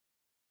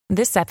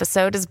This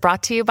episode is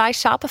brought to you by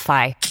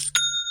Shopify.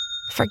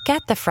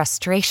 Forget the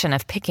frustration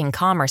of picking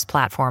commerce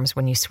platforms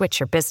when you switch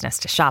your business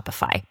to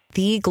Shopify,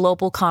 the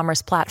global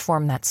commerce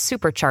platform that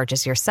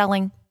supercharges your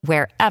selling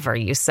wherever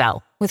you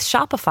sell. With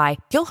Shopify,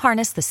 you'll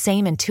harness the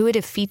same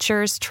intuitive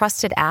features,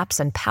 trusted apps,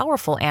 and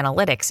powerful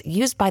analytics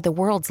used by the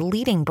world's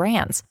leading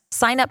brands.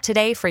 Sign up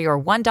today for your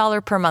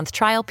 $1 per month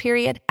trial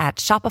period at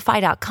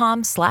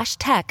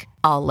shopify.com/tech,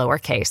 all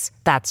lowercase.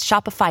 That's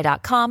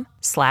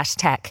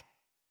shopify.com/tech.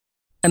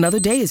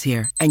 Another day is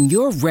here, and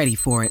you're ready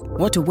for it.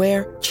 What to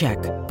wear? Check.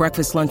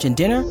 Breakfast, lunch, and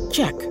dinner?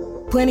 Check.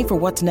 Planning for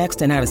what's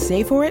next and how to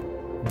save for it?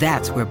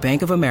 That's where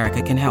Bank of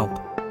America can help.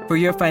 For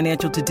your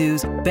financial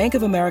to-dos, Bank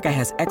of America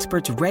has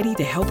experts ready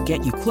to help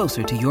get you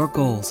closer to your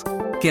goals.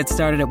 Get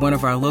started at one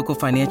of our local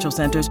financial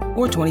centers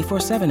or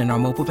 24/7 in our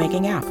mobile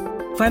banking app.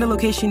 Find a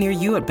location near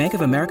you at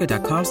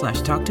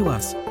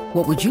bankofamerica.com/talktous.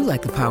 What would you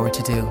like the power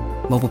to do?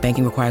 Mobile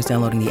banking requires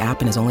downloading the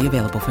app and is only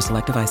available for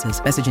select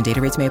devices. Message and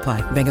data rates may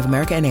apply. Bank of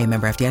America N.A.,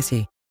 member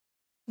FDIC.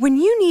 When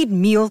you need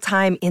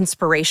mealtime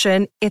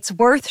inspiration, it's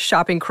worth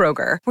shopping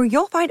Kroger, where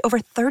you'll find over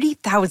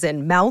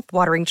 30,000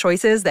 mouth-watering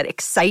choices that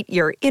excite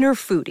your inner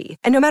foodie.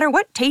 And no matter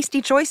what tasty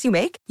choice you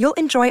make, you'll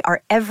enjoy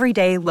our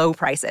everyday low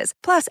prices,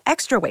 plus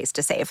extra ways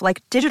to save,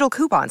 like digital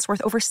coupons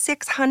worth over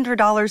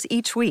 $600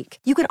 each week.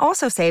 You can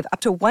also save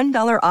up to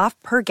 $1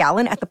 off per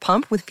gallon at the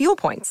pump with fuel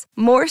points.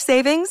 More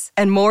savings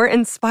and more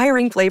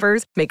inspiring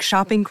flavors make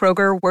shopping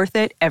Kroger worth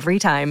it every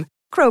time.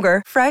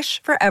 Kroger,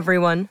 fresh for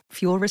everyone.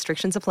 Fuel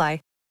restrictions apply.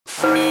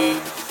 3,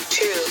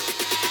 2,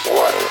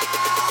 1.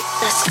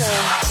 Let's go.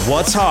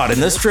 What's hot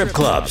in the strip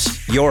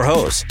clubs? Your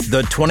hosts,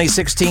 the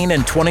 2016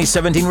 and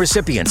 2017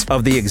 recipients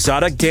of the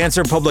Exotic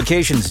Dancer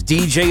Publications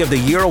DJ of the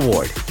Year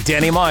Award,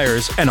 Danny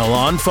Myers and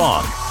Alon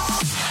Fong.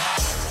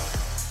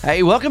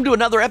 Hey, welcome to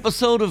another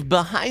episode of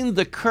Behind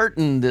the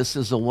Curtain. This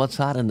is a What's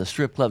Hot in the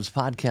Strip Clubs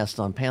podcast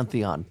on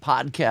Pantheon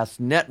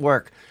Podcast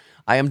Network.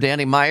 I am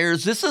Danny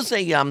Myers. This is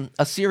a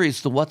series,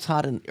 the What's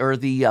Hot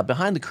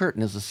Behind the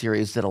Curtain is a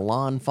series that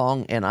Alon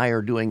Fong and I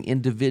are doing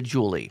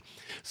individually.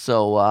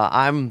 So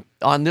I'm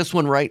on this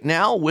one right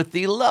now with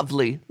the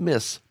lovely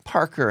Miss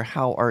Parker.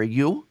 How are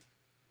you?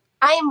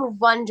 I am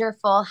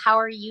wonderful. How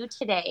are you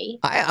today?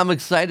 I'm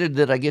excited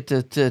that I get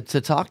to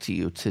talk to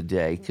you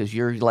today because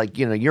you're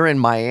you're in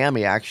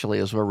Miami actually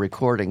as we're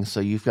recording,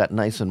 so you've got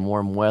nice and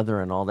warm weather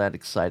and all that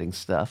exciting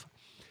stuff.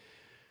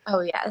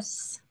 Oh,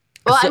 yes.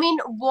 Well, I mean,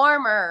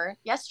 warmer.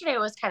 Yesterday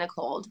was kind of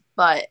cold,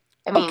 but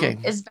I mean, okay.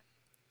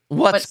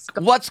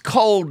 What's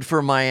cold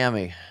for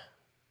Miami?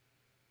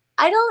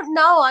 I don't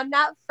know. I'm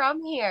not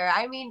from here.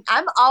 I mean,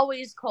 I'm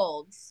always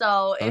cold.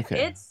 So if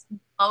it's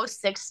below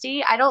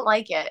 60, I don't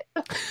like it.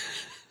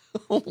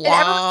 Okay.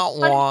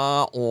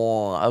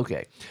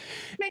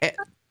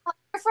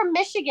 You're from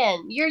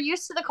Michigan. You're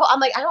used to the cold. I'm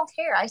like, I don't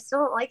care. I still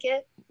don't like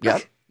it.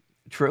 Yep.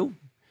 True.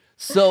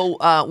 So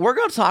we're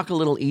going to talk a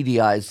little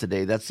EDIs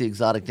today. That's the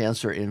Exotic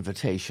Dancer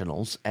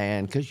Invitationals,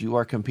 and because you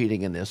are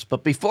competing in this.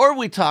 But before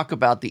we talk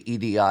about the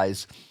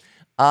EDIs,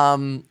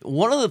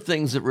 one of the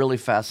things that really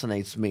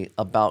fascinates me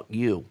about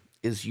you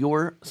is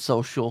your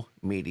social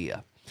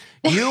media.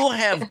 You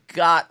have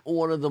got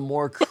one of the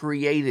more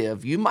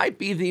creative, you might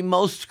be the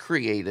most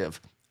creative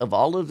of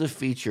all of the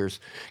features,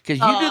 because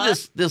you do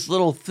this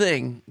little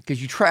thing,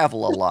 because you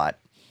travel a lot.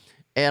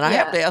 And I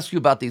have to ask you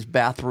about these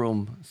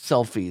bathroom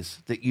selfies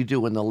that you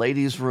do in the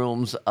ladies'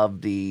 rooms of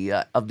the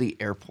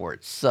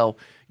airports. So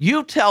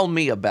you tell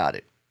me about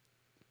it.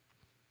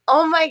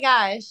 Oh my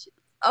gosh.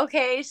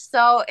 Okay,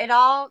 so it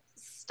all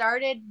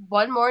started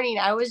one morning.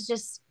 I was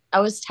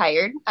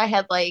tired. I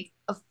had like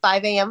a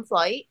 5 a.m.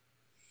 flight,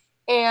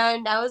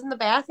 and I was in the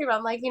bathroom.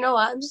 I'm like, you know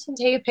what? I'm just gonna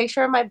take a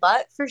picture of my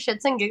butt for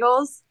shits and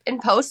giggles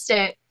and post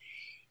it.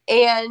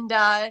 And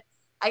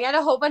I got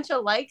a whole bunch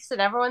of likes and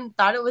everyone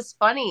thought it was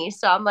funny.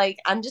 So I'm like,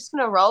 I'm just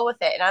going to roll with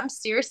it. And I'm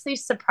seriously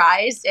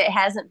surprised it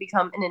hasn't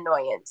become an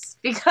annoyance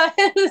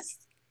because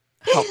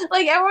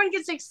like everyone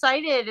gets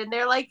excited and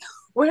they're like,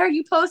 when are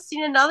you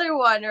posting another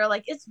one? Or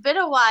like, it's been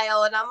a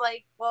while. And I'm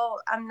like, well,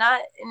 I'm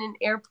not in an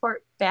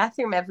airport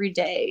bathroom every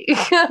day.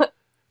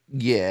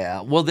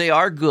 Yeah, well, they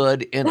are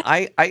good. And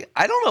I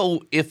don't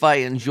know if I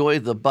enjoy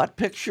the butt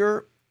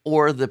picture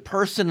or the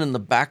person in the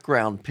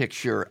background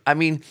picture. I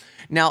mean,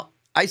 now,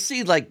 I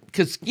see, like,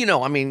 because,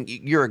 I mean,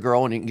 you're a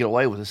girl and you can get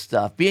away with this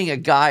stuff. Being a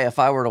guy, if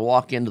I were to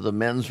walk into the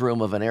men's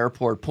room of an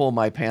airport, pull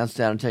my pants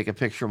down and take a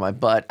picture of my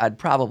butt, I'd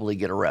probably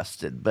get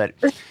arrested. But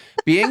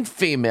being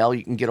female,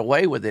 you can get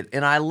away with it.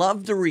 And I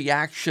love the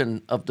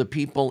reaction of the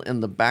people in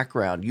the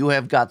background. You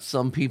have got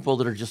some people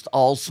that are just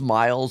all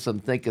smiles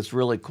and think it's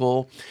really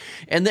cool.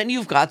 And then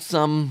you've got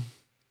some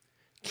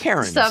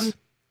Karens.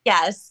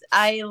 Yes,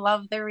 I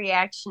love the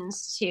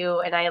reactions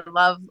too. And I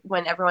love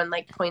when everyone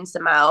like points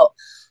them out.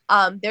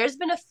 There's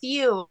been a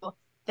few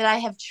that I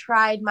have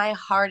tried my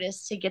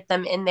hardest to get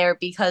them in there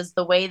because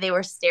the way they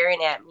were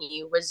staring at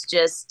me was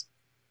just,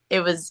 it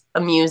was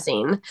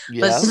amusing.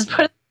 Yeah. Let's just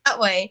put it that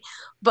way.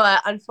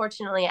 But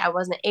unfortunately, I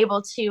wasn't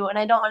able to, and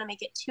I don't want to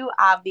make it too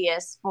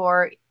obvious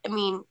for,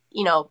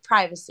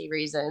 privacy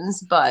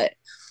reasons, but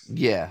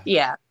yeah.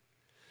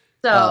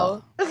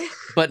 So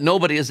But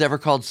nobody has ever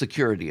called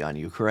security on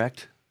you,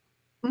 correct?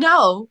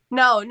 no,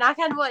 knock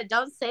on wood.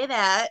 Don't say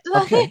that.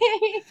 Okay.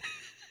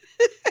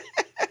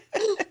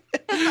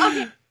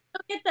 Okay,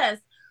 look at this.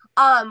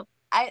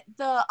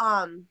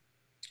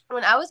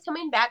 When I was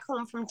coming back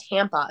home from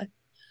Tampa,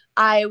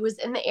 I was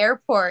in the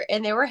airport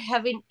and they were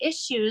having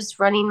issues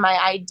running my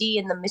ID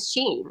in the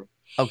machine.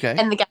 Okay.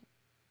 And the guy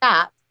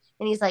stopped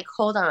and he's like,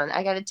 "Hold on,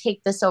 I got to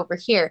take this over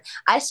here."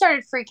 I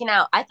started freaking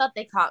out. I thought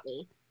they caught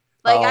me.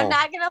 Like, I'm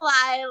not gonna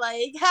lie.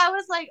 Like, I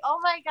was like, "Oh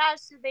my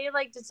gosh,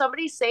 did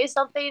somebody say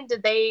something?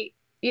 Did they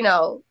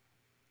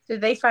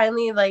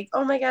finally like,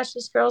 oh my gosh,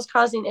 this girl's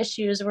causing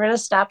issues. We're gonna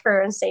stop her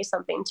and say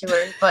something to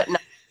her." But no,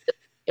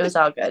 it was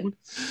all good.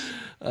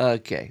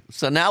 Okay,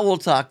 so now we'll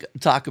talk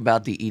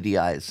about the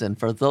EDIs. And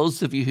for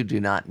those of you who do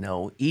not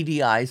know,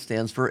 EDI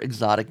stands for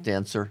Exotic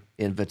Dancer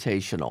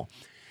Invitational.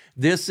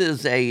 This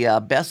is a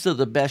best of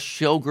the best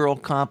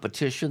showgirl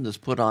competition that's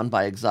put on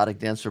by Exotic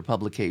Dancer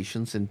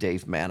Publications and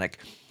Dave Manick.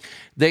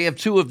 They have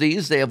two of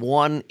these. They have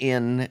one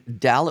in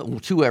Dallas, well,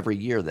 two every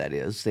year, that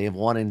is. They have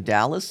one in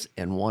Dallas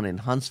and one in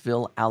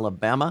Huntsville,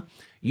 Alabama.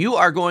 You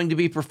are going to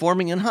be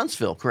performing in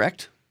Huntsville,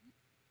 correct?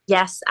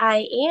 Yes,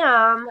 I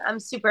am. I'm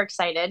super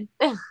excited.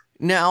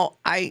 Now,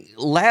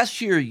 last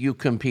year you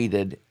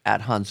competed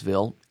at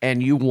Huntsville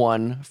and you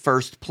won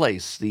first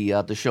place, the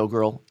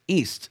Showgirl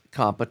East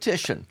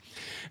competition.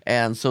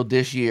 And so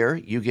this year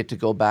you get to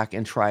go back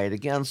and try it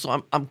again.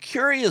 So I'm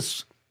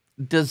curious,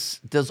 does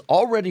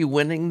already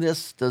winning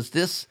this, does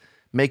this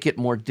make it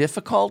more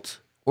difficult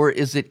or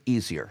is it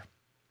easier?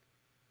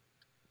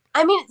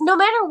 I mean, no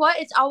matter what,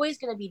 it's always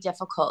going to be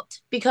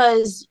difficult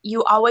because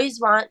you always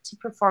want to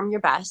perform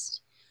your best.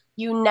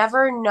 You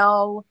never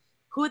know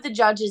who the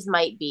judges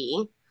might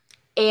be,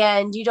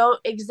 and you don't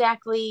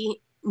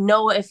exactly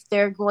know if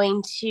they're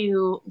going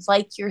to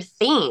like your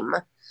theme.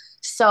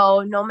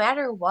 So no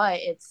matter what,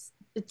 it's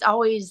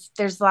always,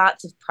 there's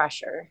lots of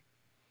pressure.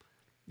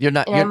 You're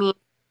not going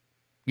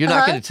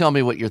to tell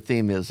me what your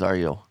theme is, are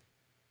you?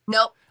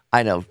 Nope.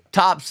 I know.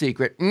 Top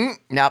secret.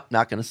 Nope,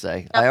 not going to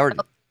say.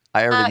 Nope.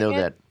 I already know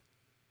that.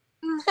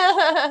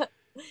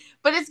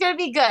 But it's going to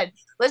be good.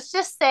 Let's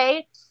just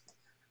say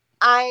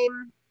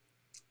I'm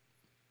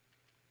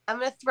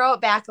going to throw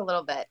it back a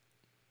little bit.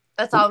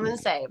 That's all I'm going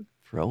to say.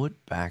 Throw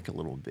it back a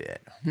little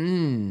bit.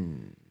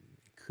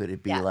 Could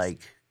it be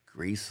like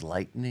Grease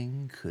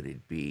Lightning? Could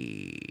it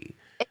be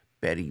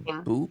Betty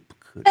Boop?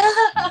 Could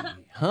it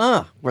be...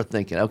 We're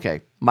thinking. Okay.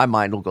 My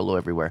mind will go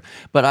everywhere.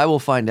 But I will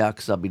find out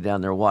because I'll be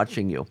down there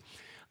watching you.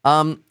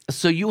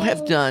 So you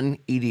have done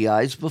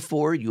EDIs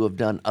before. You have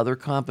done other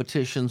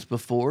competitions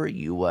before.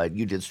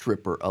 You did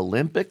Stripper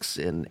Olympics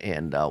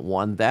and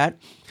won that.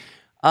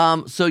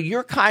 So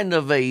you're kind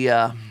of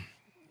a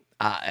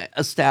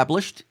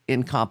established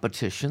in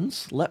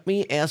competitions. Let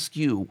me ask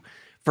you,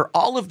 for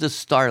all of the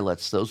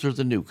starlets, those are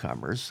the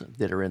newcomers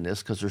that are in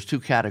this because there's two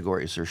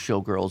categories. There's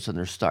showgirls and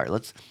there's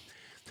starlets.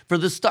 For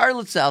the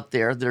starlets out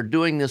there that are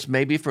doing this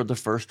maybe for the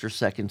first or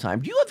second time,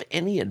 do you have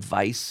any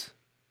advice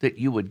that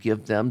you would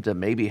give them to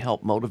maybe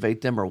help motivate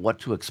them or what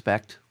to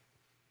expect?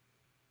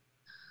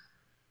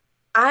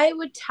 I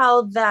would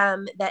tell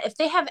them that if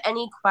they have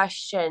any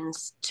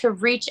questions, to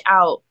reach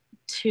out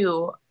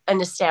to an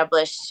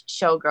established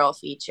showgirl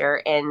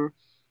feature and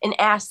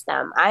ask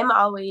them. I'm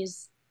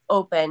always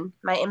open.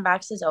 My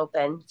inbox is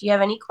open. If you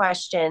have any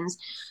questions,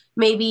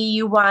 maybe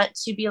you want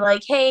to be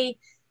like, hey,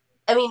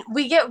 I mean,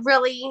 we get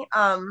really,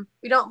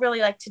 we don't really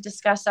like to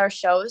discuss our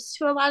shows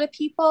to a lot of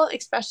people,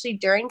 especially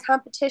during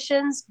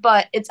competitions,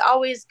 but it's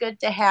always good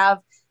to have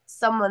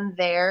someone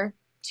there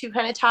to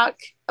kind of talk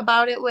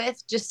about it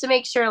with, just to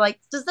make sure, like,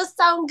 does this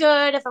sound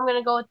good if I'm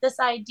going to go with this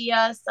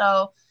idea?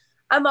 So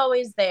I'm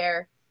always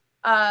there.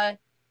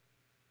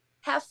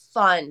 Have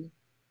fun.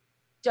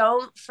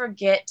 Don't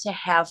forget to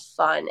have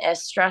fun.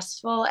 As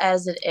stressful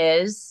as it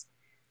is,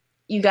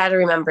 you got to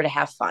remember to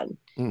have fun.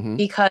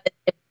 Because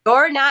if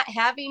you're not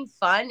having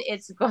fun,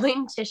 it's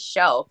going to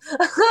show.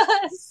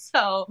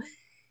 So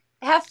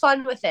have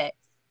fun with it.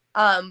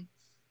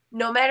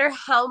 No matter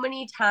how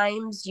many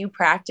times you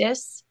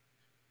practice,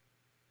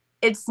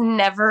 it's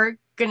never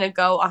going to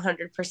go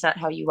 100%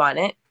 how you want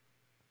it.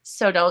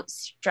 So don't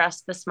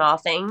stress the small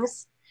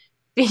things.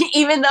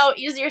 Even though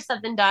easier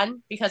said than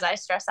done, because I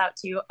stress out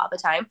too all the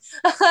time.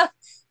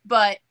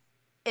 But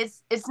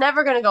it's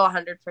never going to go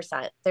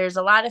 100%. There's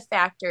a lot of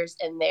factors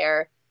in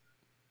there.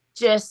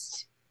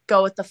 Just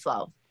go with the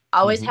flow.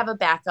 Always have a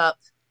backup.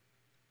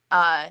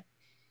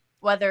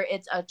 Whether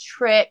it's a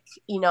trick,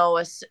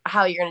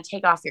 how you're going to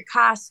take off your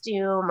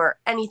costume or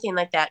anything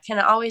like that, can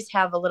always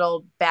have a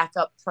little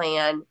backup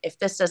plan. If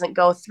this doesn't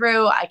go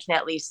through, I can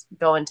at least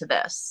go into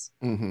this.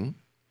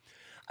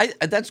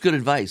 That's good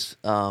advice.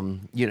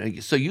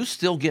 So you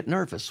still get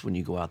nervous when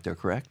you go out there,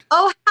 correct?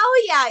 Oh,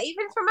 hell yeah.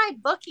 Even for my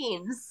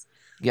bookings.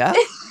 Yeah?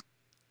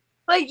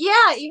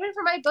 Even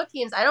for my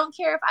bookings. I don't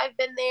care if I've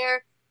been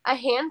there a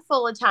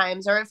handful of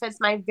times or if it's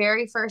my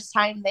very first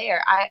time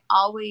there. I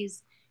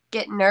always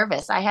get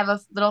nervous. I have a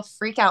little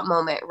freak out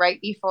moment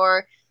right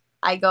before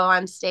I go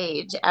on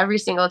stage every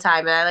single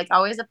time, and I like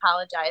always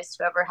apologize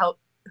to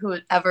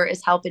whoever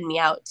is helping me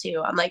out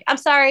too. I'm like, I'm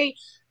sorry,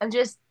 I'm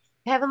just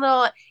having a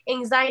little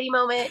anxiety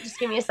moment. Just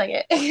give me a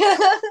second.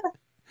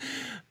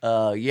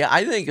 Yeah,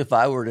 I think if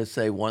I were to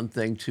say one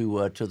thing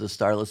to the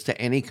Starlets,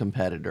 to any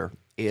competitor,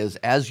 is,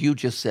 as you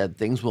just said,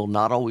 things will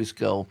not always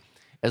go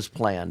as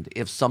planned.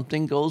 If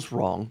something goes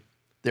wrong,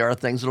 there are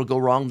things that'll go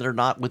wrong that are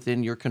not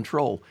within your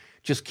control.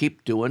 Just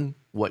keep doing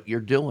what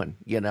you're doing.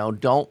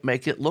 Don't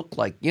make it look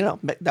like,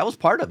 that was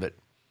part of it.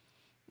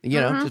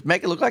 Just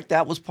make it look like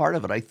that was part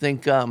of it. I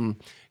think,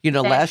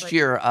 last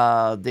year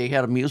they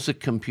had a music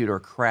computer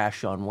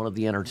crash on one of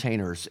the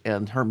entertainers,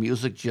 and her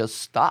music just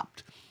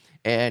stopped.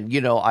 And,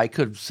 I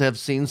could have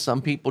seen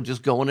some people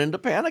just going into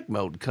panic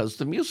mode because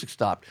the music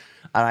stopped.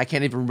 And I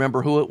can't even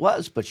remember who it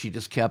was, but she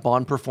just kept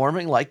on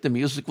performing like the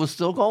music was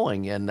still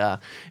going. And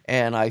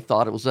I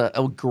thought it was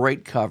a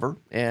great cover,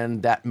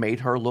 and that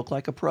made her look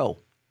like a pro.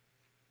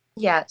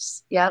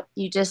 Yes. Yep.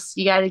 You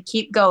got to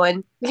keep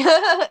going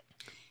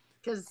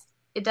because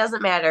it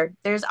doesn't matter.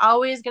 There's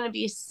always going to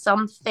be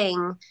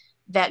something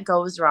that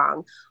goes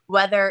wrong,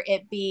 whether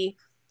it be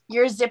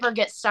your zipper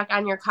gets stuck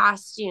on your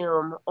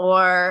costume,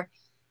 or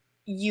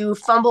you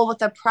fumble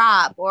with a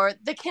prop, or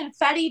the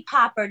confetti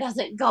popper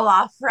doesn't go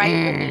off right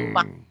when you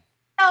want.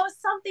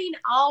 Something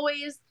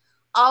always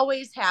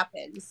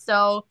happens.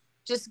 So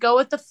just go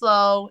with the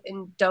flow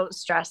and don't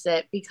stress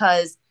it,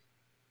 because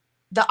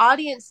the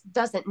audience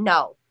doesn't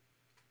know.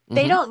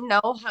 They don't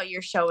know how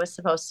your show is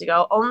supposed to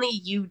go. Only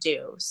you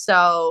do.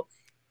 So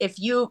if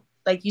you,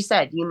 like you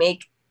said, you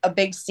make a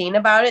big scene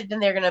about it, then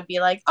they're going to be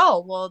like,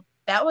 oh, well,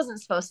 that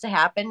wasn't supposed to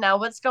happen. Now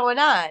what's going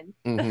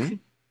on?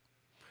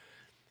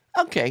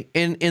 Okay.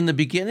 In the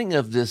beginning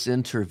of this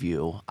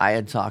interview, I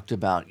had talked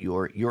about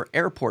your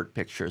airport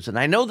pictures. And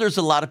I know there's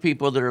a lot of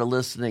people that are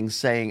listening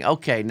saying,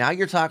 okay, now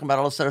you're talking about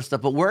all this other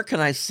stuff, but where can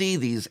I see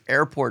these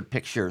airport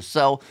pictures?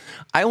 So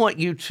I want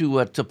you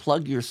to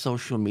plug your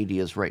social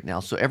medias right now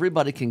so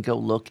everybody can go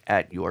look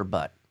at your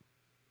butt.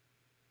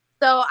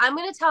 So I'm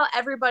going to tell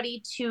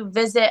everybody to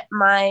visit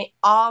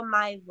all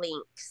my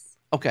links.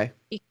 Okay.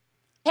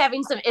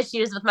 Having some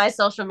issues with my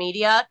social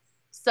media.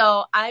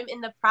 So I'm in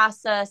the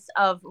process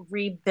of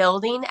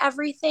rebuilding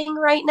everything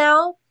right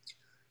now.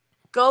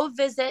 Go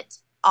visit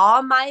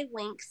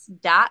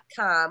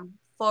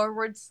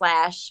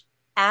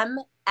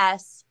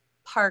allmylinks.com/MS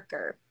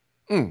Parker.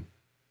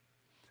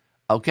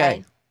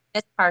 Okay.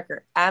 Miss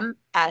Parker.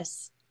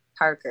 MS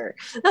Parker.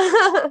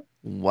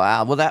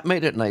 Wow. Well, that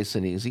made it nice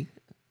and easy.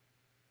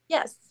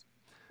 Yes.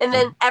 And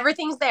then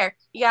everything's there.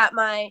 You got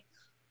my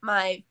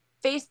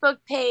Facebook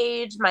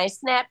page, my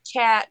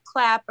Snapchat,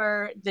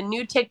 Clapper, the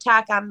new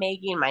TikTok I'm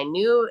making, my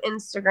new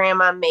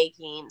Instagram I'm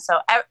making.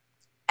 So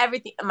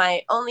everything,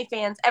 my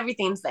OnlyFans,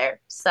 everything's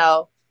there.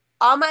 So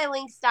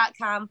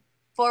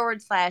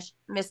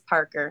allmylinks.com/Miss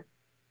Parker.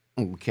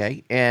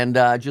 Okay. And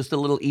just a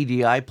little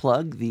EDI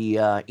plug.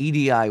 The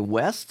EDI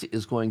West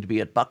is going to be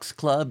at Bucks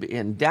Club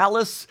in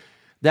Dallas.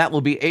 That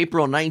will be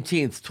April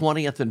 19th,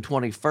 20th, and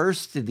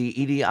 21st.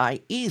 The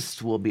EDI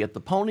East will be at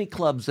the Pony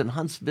Clubs in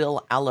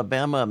Huntsville,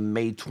 Alabama,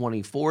 May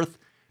 24th,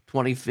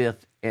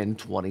 25th, and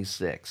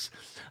 26th.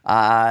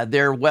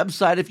 Their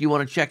website, if you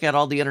want to check out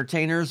all the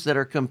entertainers that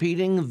are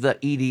competing,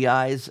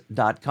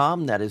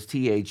 theedis.com. That is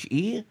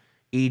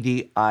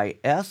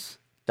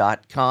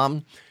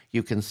THEEDIS.com.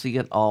 You can see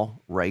it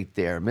all right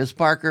there. Ms.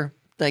 Parker,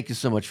 thank you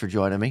so much for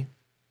joining me.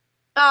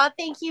 Oh,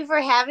 thank you for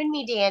having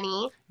me,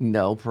 Danny.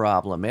 No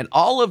problem. And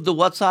all of the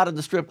What's Hot in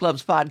the Strip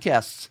Clubs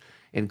podcasts,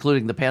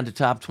 including the Panda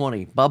Top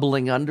 20,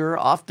 Bubbling Under,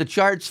 Off the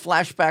Charts,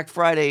 Flashback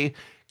Friday,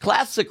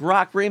 classic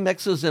rock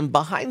remixes, and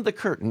Behind the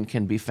Curtain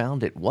can be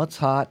found at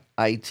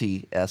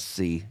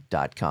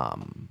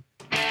what'shotitsc.com.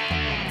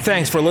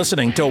 Thanks for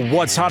listening to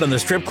What's Hot in the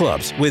Strip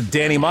Clubs with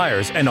Danny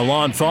Myers and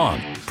Alon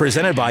Fong,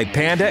 presented by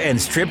Panda and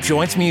Strip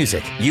Joints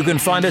Music. You can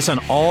find us on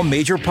all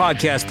major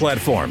podcast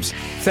platforms.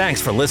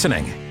 Thanks for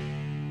listening.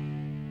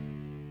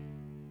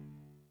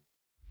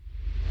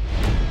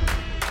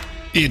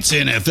 It's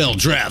NFL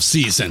draft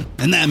season,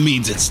 and that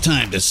means it's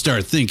time to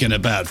start thinking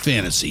about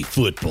fantasy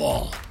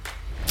football.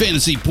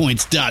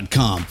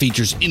 FantasyPoints.com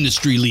features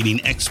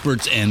industry-leading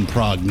experts and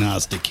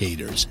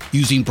prognosticators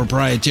using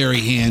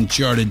proprietary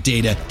hand-charted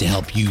data to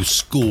help you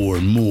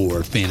score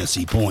more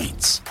fantasy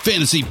points.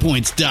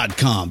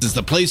 FantasyPoints.com is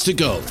the place to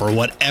go for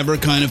whatever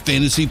kind of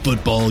fantasy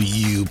football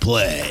you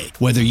play.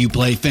 Whether you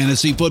play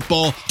fantasy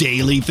football,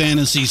 daily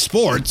fantasy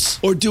sports,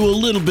 or do a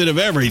little bit of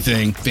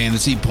everything,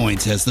 Fantasy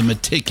Points has the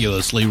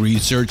meticulously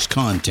researched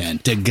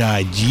content to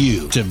guide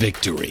you to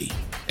victory.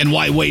 And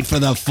why wait for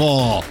the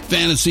fall?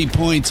 Fantasy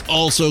Points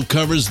also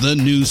covers the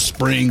new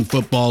spring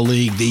football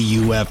league, the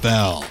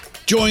UFL.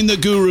 Join the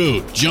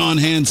guru, John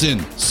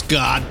Hansen,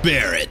 Scott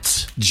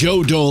Barrett,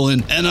 Joe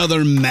Dolan, and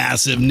other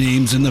massive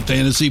names in the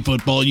fantasy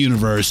football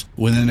universe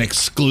with an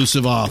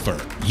exclusive offer.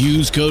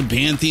 Use code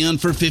Pantheon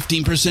for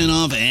 15%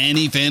 off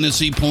any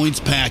Fantasy Points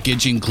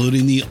package,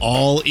 including the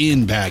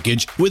all-in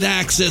package, with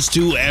access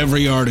to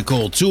every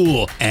article,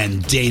 tool,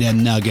 and data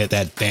nugget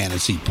that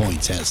Fantasy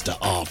Points has to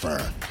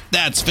offer.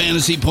 That's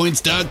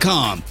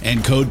fantasypoints.com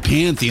and code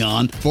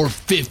Pantheon for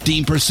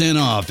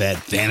 15% off at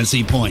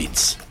Fantasy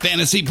Points.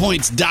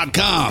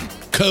 Fantasypoints.com,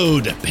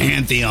 code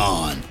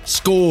Pantheon.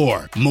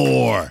 Score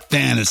more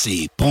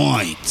fantasy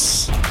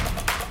points.